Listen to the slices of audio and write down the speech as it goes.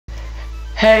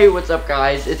Hey, what's up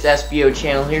guys? It's SBO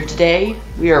Channel here. Today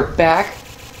we are back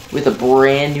with a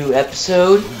brand new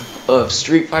episode of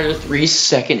Street Fighter 3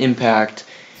 Second Impact.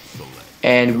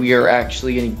 And we are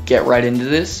actually going to get right into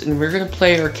this, and we're going to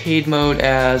play arcade mode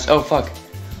as... Oh fuck,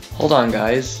 hold on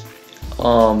guys.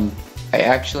 I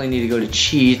actually need to go to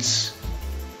cheats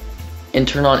and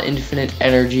turn on infinite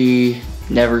energy,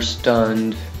 never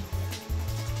stunned.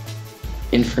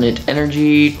 Infinite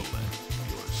energy,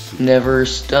 never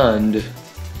stunned.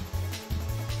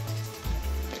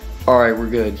 Alright, we're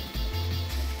good.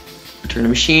 Return to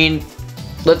machine.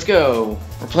 Let's go.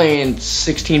 We're playing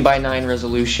 16:9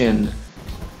 resolution.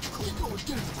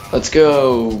 Let's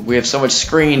go. We have so much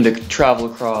screen to travel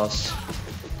across.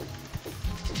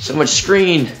 So much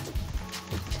screen.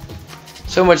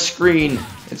 So much screen.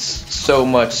 It's so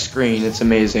much screen. It's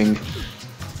amazing.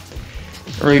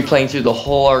 We're going to be playing through the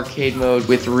whole arcade mode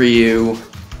with Ryu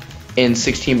in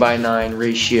 16:9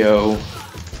 ratio.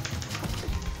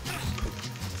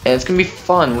 And it's going to be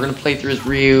fun. We're going to play through as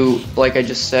Ryu, like I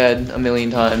just said a million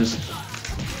times.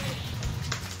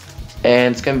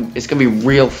 And it's going to be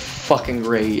real fucking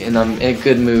great, and I'm in a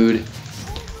good mood.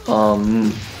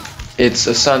 It's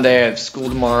a Sunday, I have school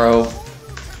tomorrow.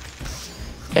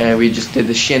 And we just did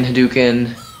the Shin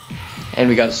Hadouken. And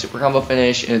we got a super combo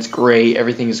finish, and it's great.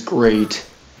 Everything is great.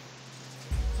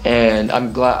 And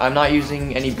I'm glad I'm not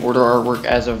using any border artwork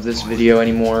as of this video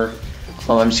anymore.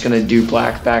 I'm just gonna do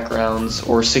black backgrounds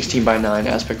or 16:9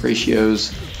 aspect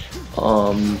ratios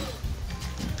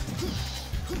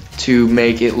to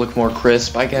make it look more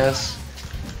crisp, I guess.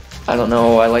 I don't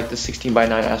know. I like the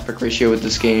 16:9 aspect ratio with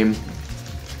this game.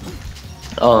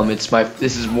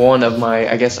 This is one of my.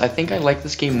 I think I like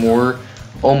this game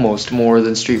almost more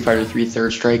than Street Fighter 3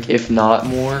 Third Strike, if not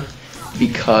more,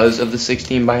 because of the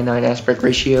 16:9 aspect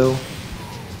ratio.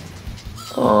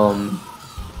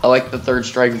 I like the Third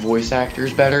Strike voice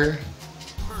actors better,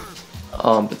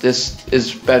 but this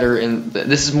is better, and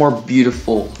this is more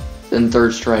beautiful than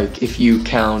Third Strike if you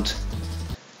count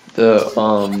the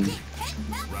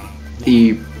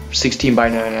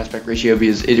 16:9 aspect ratio,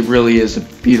 because it really is a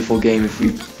beautiful game if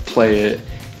you play it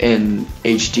in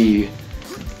HD.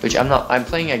 Which I'm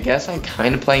playing, I guess I'm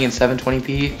kind of playing in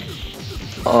 720p,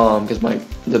 because my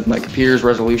computer's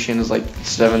resolution is like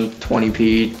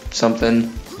 720p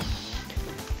something.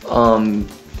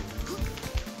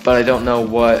 But I don't know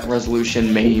what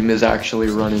resolution MAME is actually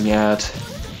running at.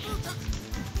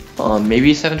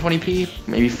 Maybe 720p,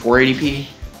 maybe 480p.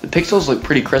 The pixels look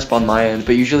pretty crisp on my end,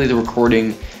 but usually the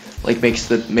recording like makes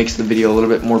the video a little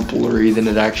bit more blurry than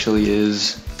it actually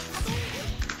is.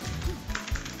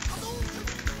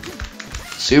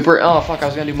 Super. Oh fuck! I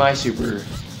was gonna do my super.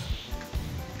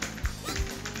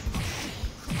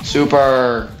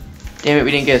 Super. Damn it!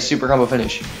 We didn't get a super combo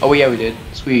finish. Oh yeah, we did.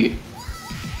 Sweet.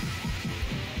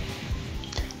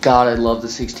 God, I love the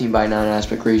 16:9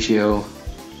 aspect ratio.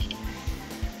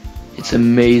 It's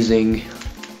amazing.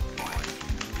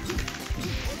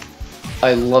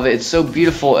 I love it. It's so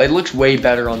beautiful. It looks way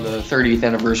better on the 30th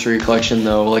anniversary collection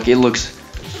though. Like it looks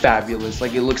fabulous.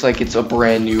 Like it looks like it's a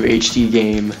brand new HD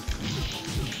game.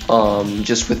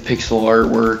 Just with pixel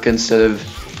artwork instead of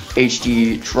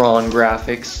HD drawn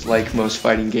graphics like most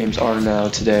fighting games are now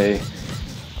today.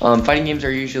 Fighting games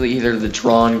are usually either the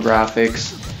drawn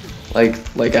graphics,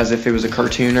 like as if it was a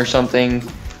cartoon or something,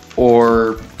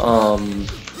 or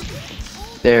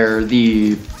they're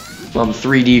the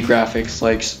 3D graphics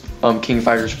like King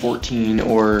Fighters 14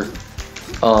 or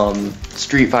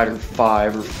Street Fighter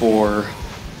 5 or 4.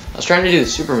 I was trying to do the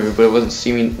super move, but it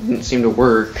didn't seem to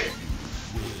work.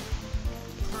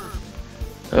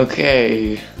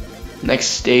 Okay, next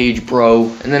stage,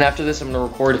 bro. And then after this, I'm gonna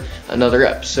record another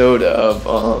episode of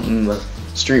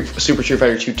Super Street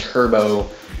Fighter 2 Turbo.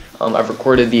 I've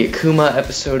recorded the Akuma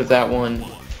episode of that one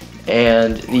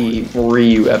and the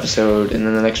Ryu episode, and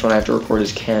then the next one I have to record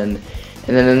is Ken.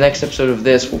 And then the next episode of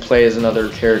this we'll play as another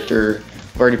character.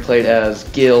 I've already played as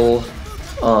Gil,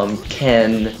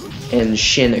 Ken, and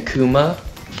Shin Akuma.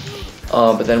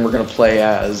 But then we're gonna play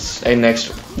as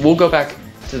we'll go back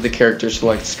to the character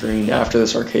select screen after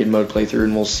this arcade mode playthrough,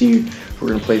 and we'll see who we're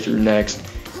gonna play through next,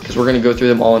 because we're gonna go through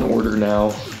them all in order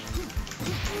now.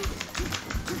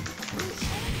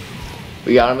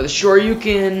 We got him with a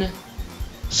Shoryuken.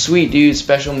 Sweet dude,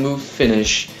 special move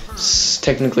finish.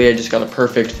 Technically I just got a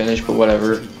perfect finish, but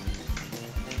whatever.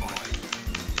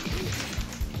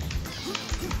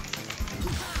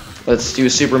 Let's do a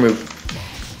super move.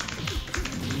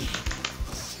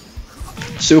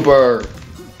 Super.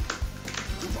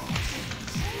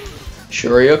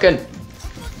 Shoryuken.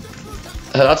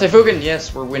 Hadate Fugen.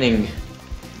 Yes, we're winning.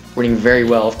 Winning very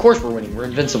well. Of course we're winning. We're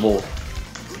invincible.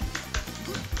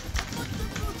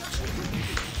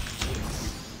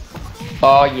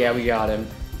 Oh yeah, we got him.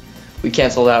 We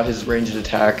canceled out his ranged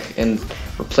attack and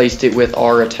replaced it with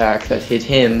our attack that hit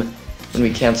him when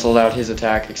we canceled out his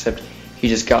attack, except he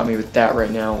just got me with that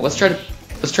right now. Let's try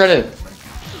to,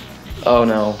 oh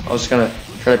no, I was gonna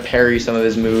try to parry some of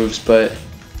his moves, but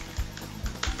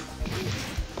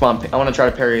come on, I want to try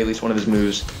to parry at least one of his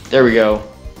moves. There we go.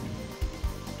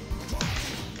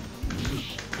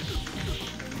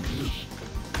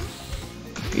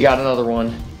 We got another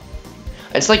one.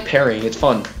 It's like parrying, it's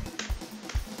fun.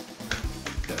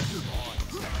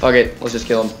 Fuck it, let's just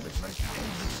kill him.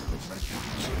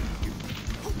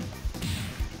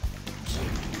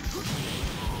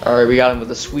 Alright, we got him with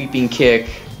a sweeping kick.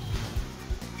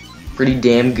 Pretty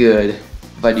damn good,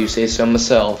 if I do say so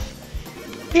myself.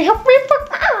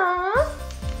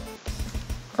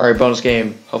 Alright, bonus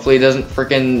game. Hopefully it doesn't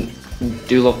freaking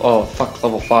do level, oh fuck,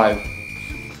 level 5.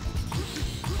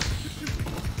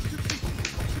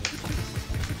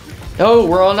 No,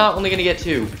 we're all not only gonna get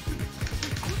 2.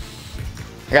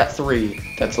 I got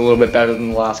 3. That's a little bit better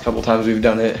than the last couple times we've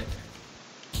done it.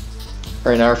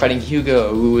 Alright, now we're fighting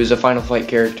Hugo, who is a Final Fight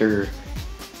character.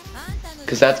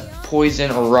 Because that's Poison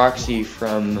or Roxy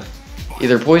from...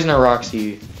 Either Poison or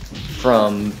Roxy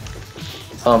from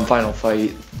Final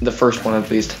Fight. The first one,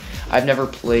 at least. I've never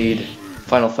played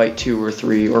Final Fight 2 or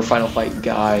 3 or Final Fight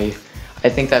Guy. I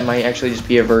think that might actually just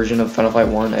be a version of Final Fight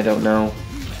 1. I don't know.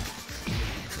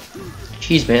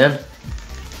 Jeez, man.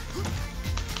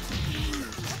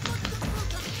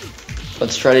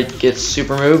 Let's try to get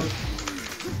super move.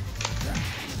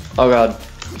 Oh god.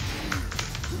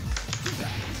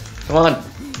 Come on.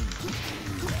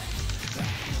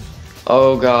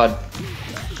 Oh god.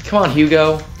 Come on,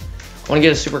 Hugo. I want to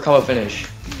get a super combo finish.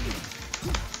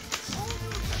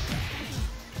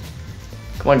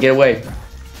 Come on, get away.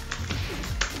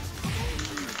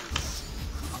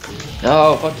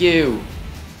 No, fuck you.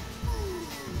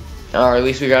 Or at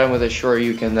least we got him with a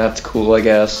Shoryuken. That's cool, I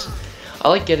guess. I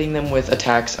like getting them with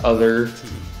attacks other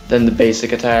than the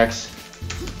basic attacks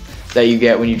that you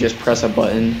get when you just press a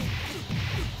button.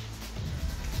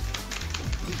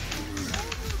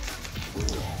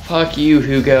 Fuck you,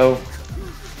 Hugo.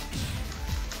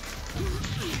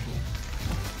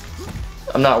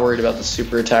 I'm not worried about the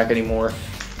super attack anymore.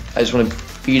 I just want to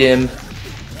beat him.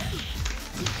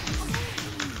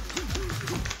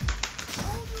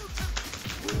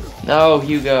 No,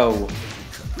 Hugo.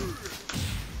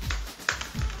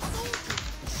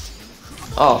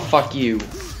 Oh, fuck you.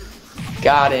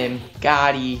 Got him.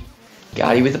 Gotti.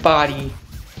 Gotti with a body.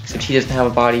 Except he doesn't have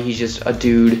a body, he's just a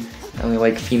dude. I only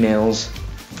like females.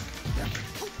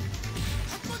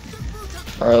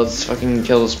 Alright, let's fucking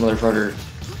kill this motherfucker.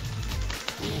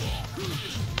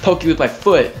 Poke you with my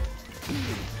foot.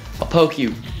 I'll poke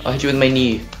you. I'll hit you with my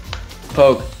knee.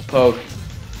 Poke, poke.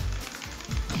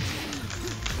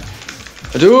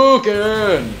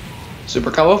 Hadouken!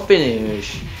 Super combo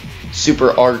finish.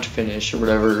 Super art finish, or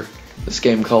whatever this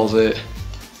game calls it.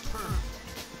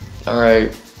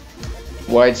 Alright.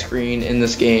 Widescreen in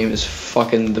this game is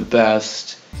fucking the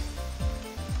best.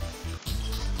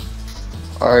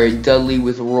 Alright, Dudley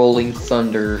with Rolling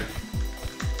Thunder.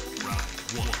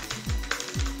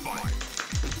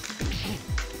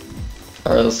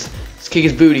 Alright, let's kick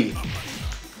his booty.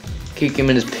 Kick him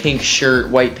in his pink shirt,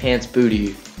 white pants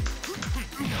booty.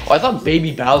 Oh, I thought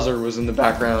Baby Bowser was in the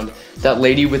background. That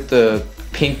lady with the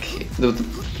pink,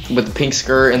 with the pink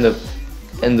skirt and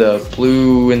the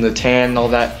blue and the tan and all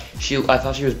that. I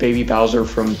thought she was Baby Bowser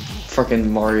from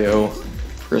fucking Mario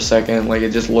for a second. Like,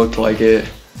 it just looked like it.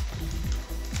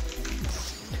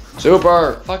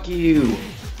 Super! Fuck you!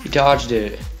 He dodged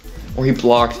it. Or he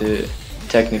blocked it,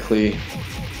 technically.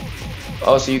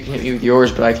 Oh, so you can hit me with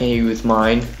yours, but I can't hit you with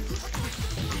mine.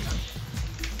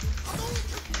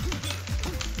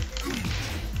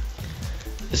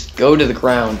 Just go to the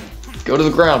ground. Go to the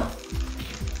ground.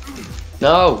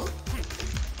 No!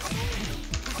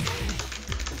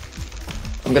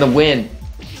 I'm gonna win.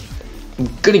 I'm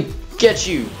gonna get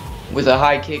you with a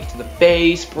high kick to the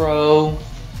face, bro.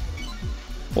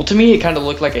 Well, to me, it kind of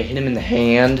looked like I hit him in the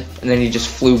hand, and then he just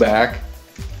flew back.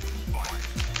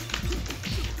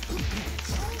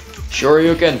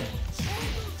 Shoryuken.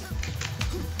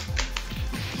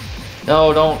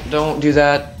 No, don't do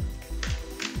that.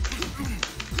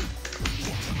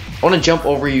 I want to jump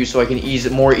over you so I can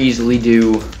more easily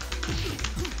do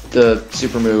the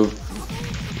super move.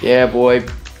 Yeah, boy.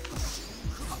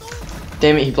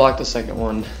 Damn it, he blocked the second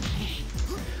one.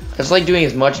 I just like doing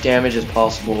as much damage as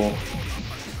possible.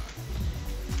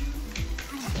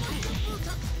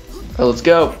 Alright, let's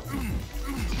go.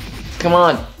 Come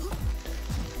on.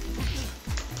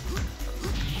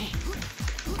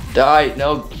 Die.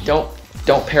 No, don't.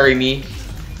 Don't parry me.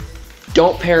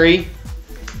 Don't parry.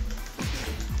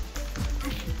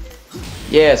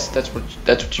 Yes, that's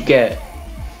what you get.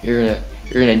 You're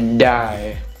gonna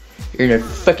die. You're gonna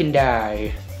fucking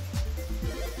die.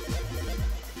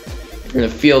 You're gonna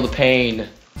feel the pain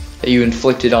that you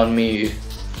inflicted on me.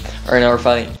 Alright, now we're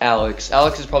fighting Alex.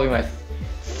 Alex is probably my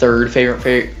third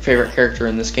favorite character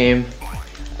in this game.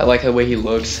 I like the way he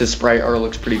looks. His sprite art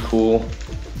looks pretty cool.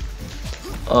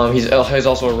 He's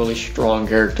also a really strong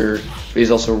character, but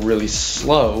he's also really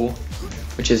slow,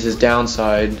 which is his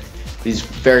downside. He's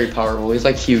very powerful. He's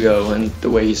like Hugo in the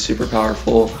way he's super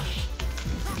powerful.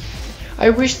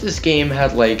 I wish this game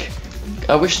had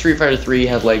I wish Street Fighter 3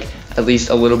 had at least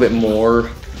a little bit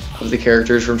more of the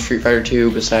characters from Street Fighter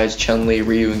 2 besides Chun-Li,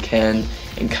 Ryu, and Ken,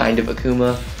 and kind of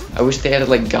Akuma. I wish they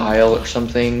added Guile or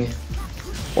something.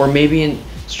 Or maybe in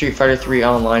Street Fighter 3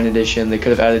 Online Edition they could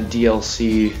have added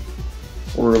DLC.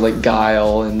 Or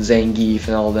Guile and Zangief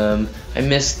and all them. I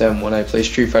miss them when I play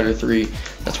Street Fighter 3.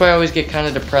 That's why I always get kind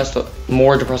of depressed,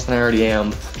 more depressed than I already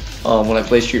am, when I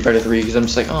play Street Fighter 3, because I'm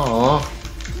just like, aww,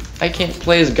 I can't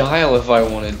play as Guile if I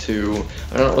wanted to.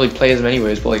 I don't really play as him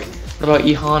anyways, but what about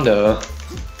E Honda?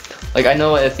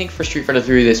 I think for Street Fighter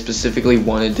 3 they specifically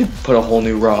wanted to put a whole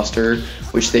new roster,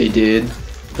 which they did,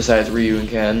 besides Ryu and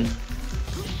Ken.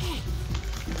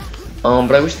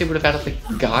 But I wish they would have added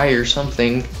Guy or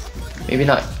something. Maybe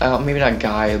not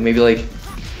Guy, maybe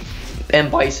M.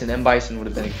 Bison. M. Bison would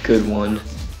have been a good one.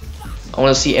 I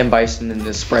want to see M. Bison in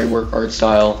this sprite work art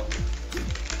style.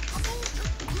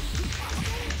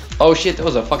 Oh shit, that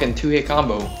was a fucking 2-hit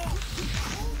combo.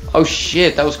 Oh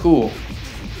shit, that was cool.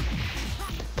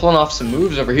 Pulling off some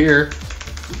moves over here.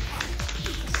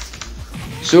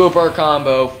 Super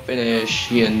combo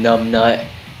finish, you numbnut.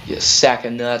 You sack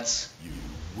of nuts.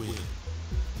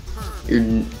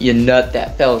 You nut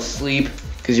that fell asleep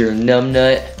because you're a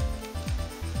numbnut.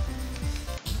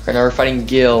 Right now we're fighting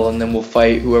Gil, and then we'll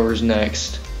fight whoever's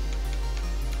next.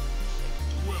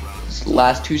 It's the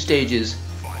last 2 stages.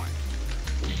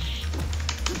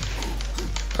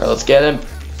 Alright, let's get him.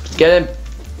 Let's get him.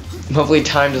 Hopefully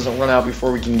time doesn't run out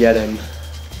before we can get him.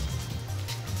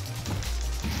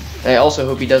 And I also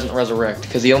hope he doesn't resurrect,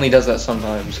 because he only does that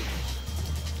sometimes.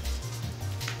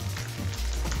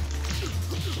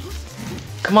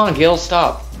 Come on, Gil,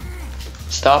 stop.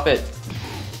 Stop it.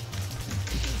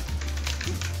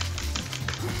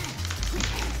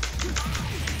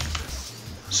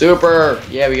 Super!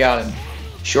 Yeah, we got him.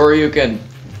 Shoryuken.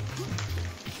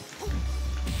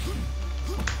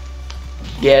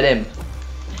 Get him.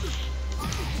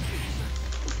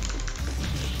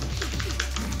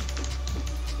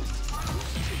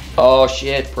 Oh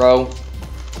shit, bro.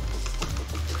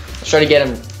 Let's try to get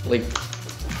him,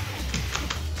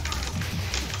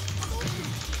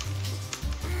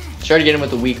 try to get him with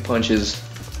the weak punches.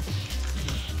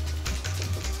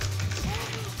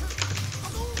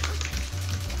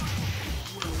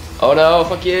 Oh no,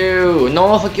 fuck you!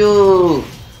 No, fuck you!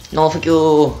 No, fuck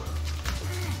you!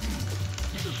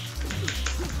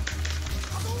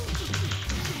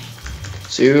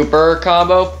 Super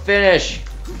combo finish!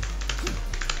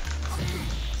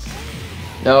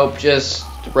 Nope, just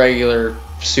regular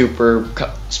super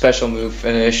special move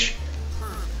finish.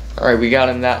 Alright, we got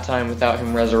him that time without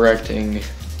him resurrecting.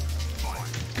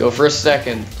 Go for a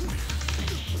second.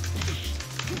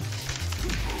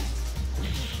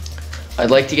 I'd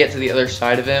like to get to the other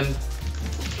side of him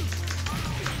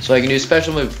so I can do a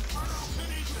special move.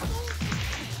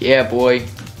 Yeah, boy.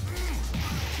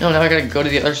 No, now I gotta go to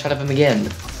the other side of him again.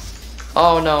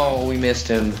 Oh no, we missed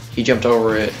him. He jumped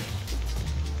over it.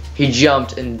 He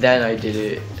jumped and then I did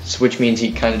it, which means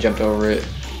he kind of jumped over it.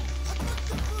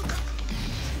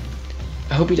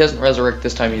 I hope he doesn't resurrect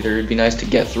this time either. It'd be nice to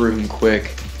get through him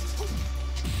quick.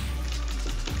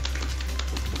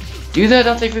 Do that,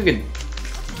 Dante Fugen.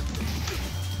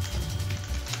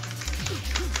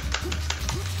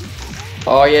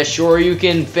 Oh yeah, sure you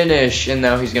can finish, and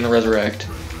now he's gonna resurrect.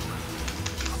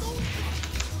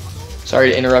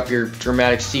 Sorry to interrupt your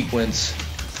dramatic sequence.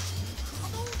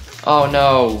 Oh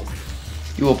no,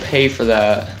 you will pay for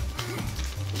that.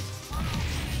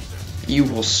 You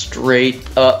will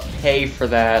straight up pay for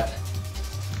that.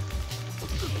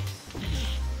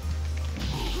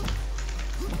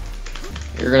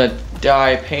 You're gonna die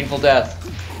a painful death.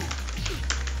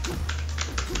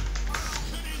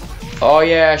 Oh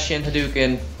yeah, Shin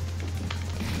Hadouken.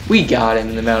 We got him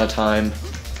in the amount of time.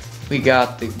 We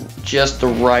got just the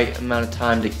right amount of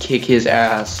time to kick his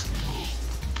ass.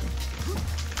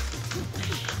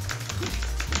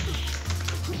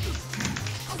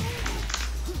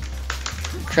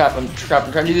 Trap him,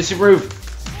 trying to do the super move.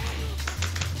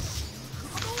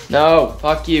 No,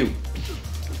 fuck you.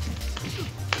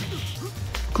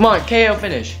 Come on, KO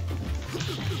finish.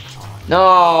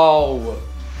 No.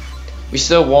 We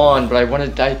still won, but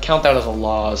I count that as a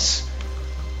loss.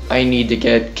 I need to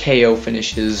get KO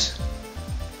finishes.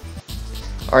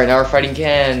 Alright, now we're fighting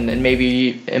Ken, and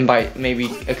maybe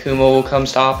Akuma will come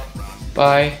stop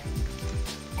by.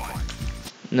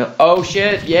 No. Oh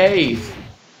shit, yay!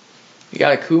 We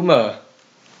got Akuma.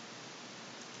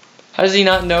 How does he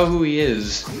not know who he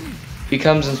is? He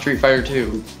comes in Street Fighter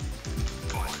 2.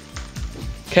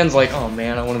 Ken's like, oh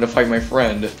man, I wanted to fight my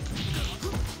friend.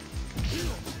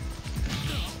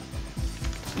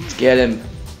 Let's get him.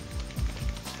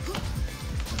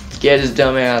 Let's get his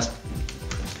dumb ass.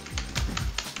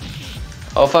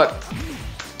 Oh fuck.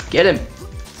 Get him.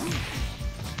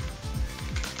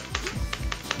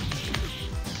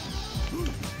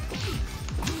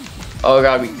 Oh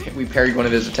god, we parried one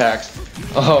of his attacks.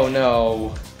 Oh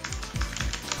no.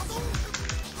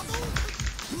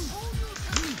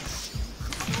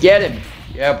 Get him.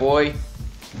 Yeah, boy.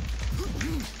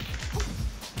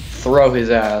 Throw his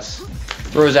ass.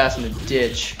 Throw his ass in the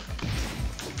ditch.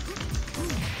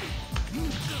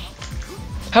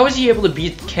 How is he able to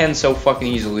beat Ken so fucking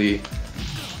easily?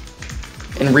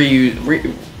 And Ryu,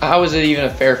 how is it even a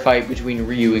fair fight between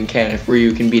Ryu and Ken if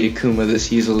Ryu can beat Akuma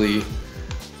this easily?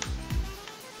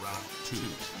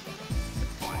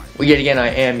 Well, yet again, I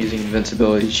am using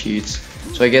invincibility cheats,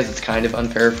 so I guess it's kind of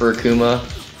unfair for Akuma.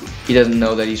 He doesn't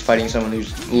know that he's fighting someone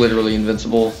who's literally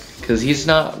invincible, because he's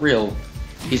not real.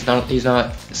 He's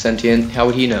not sentient. How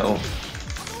would he know?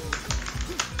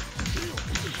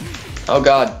 Oh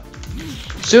god.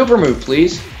 Super move,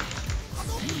 please.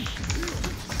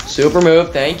 Super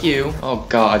move, thank you. Oh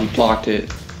god, he blocked it.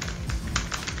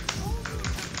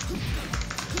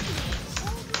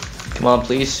 Come on,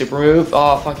 please, super move.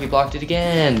 Oh fuck, he blocked it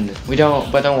again. But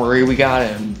don't worry, we got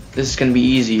him. This is gonna be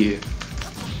easy.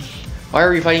 Why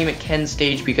are we fighting him at Ken's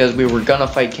stage? Because we were gonna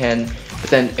fight Ken, but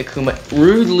then Akuma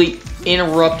rudely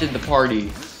interrupted the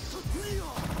party.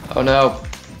 Oh no.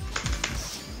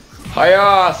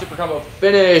 Hiya! Super combo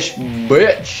finish,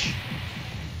 bitch!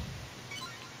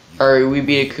 Alright, we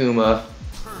beat Akuma.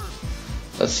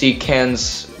 Let's see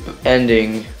Ken's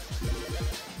ending.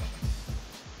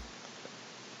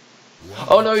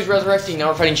 Oh no, he's resurrecting. Now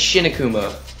we're fighting Shin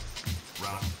Akuma.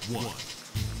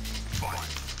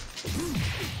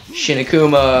 Shin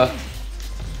Akuma.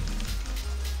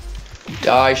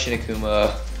 Die, Shin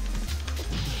Akuma.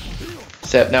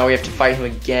 Except now we have to fight him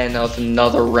again. Now it's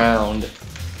another round.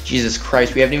 Jesus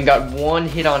Christ, we haven't even got one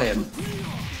hit on him.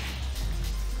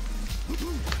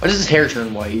 Why does his hair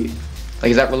turn white?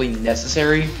 Like, is that really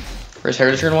necessary for his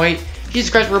hair to turn white? Jesus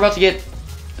Christ, we're about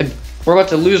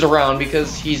to lose a round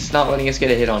because he's not letting us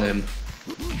get a hit on him.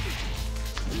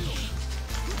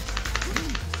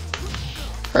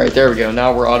 Alright, there we go.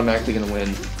 Now we're automatically gonna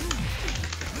win.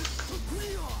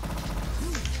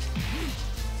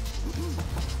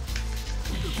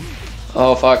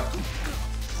 Oh fuck.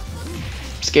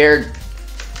 Scared.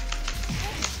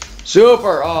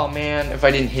 Super! Oh man, if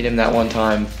I didn't hit him that one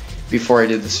time before I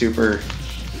did the super.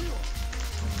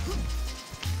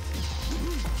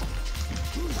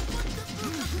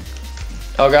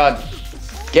 Oh god.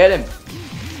 Get him!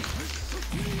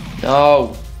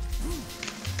 No.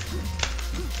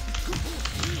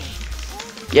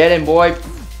 Get him, boy.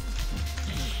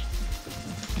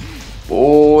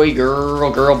 Boy,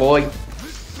 girl, boy.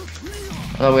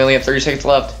 Oh, we only have 30 seconds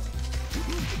left.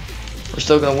 We're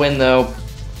still gonna win though,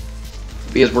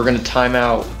 because we're gonna time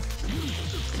out.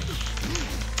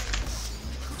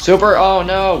 Super, oh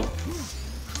no.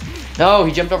 No,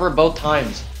 he jumped over it both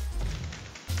times.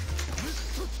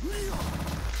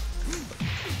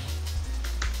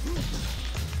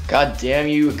 God damn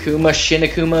you, Akuma, Shin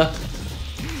Akuma.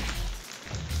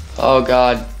 Oh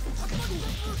god.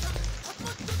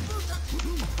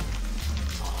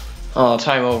 Oh,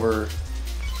 time over.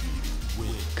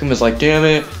 Akuma's like, damn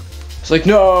it. It's like,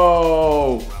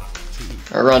 no!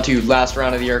 Alright, round two, last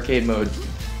round of the arcade mode.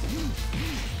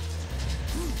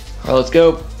 Alright, let's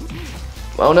go.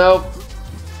 Oh no.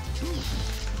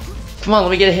 Come on, let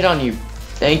me get a hit on you.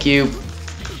 Thank you.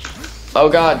 Oh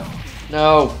god.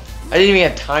 No. I didn't even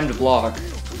have time to block.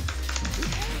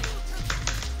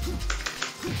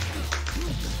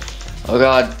 Oh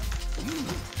god.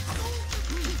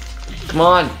 Come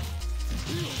on.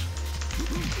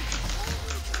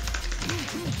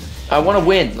 I want to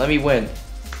win. Let me win.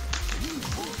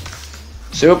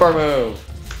 Super move.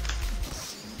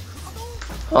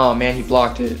 Oh man, he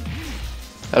blocked it.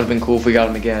 That would have been cool if we got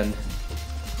him again.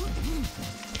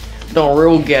 No,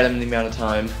 we'll get him in the amount of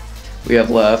time we have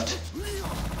left.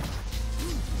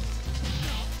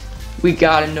 We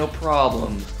got him, no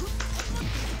problem.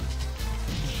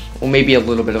 Well, maybe a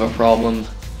little bit of a problem.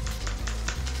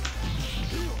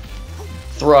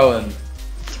 Throw him.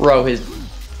 Throw his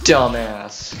dumb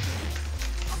ass.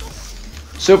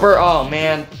 Super, oh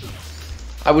man.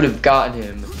 I would have gotten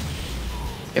him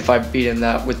if I beat him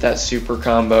with that super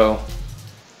combo.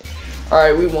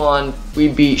 Alright, we won. We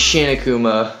beat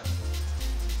Shinakuma.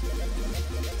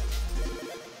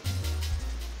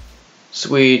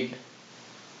 Sweet.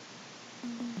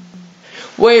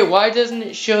 Wait, why doesn't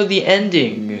it show the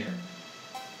ending?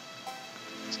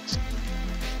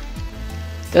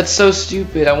 That's so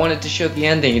stupid. I wanted to show the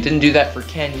ending. It didn't do that for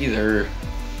Ken either.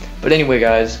 But anyway,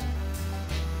 guys,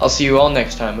 I'll see you all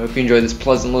next time. I hope you enjoyed this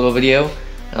pleasant little video,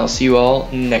 and I'll see you all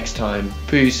next time.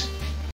 Peace.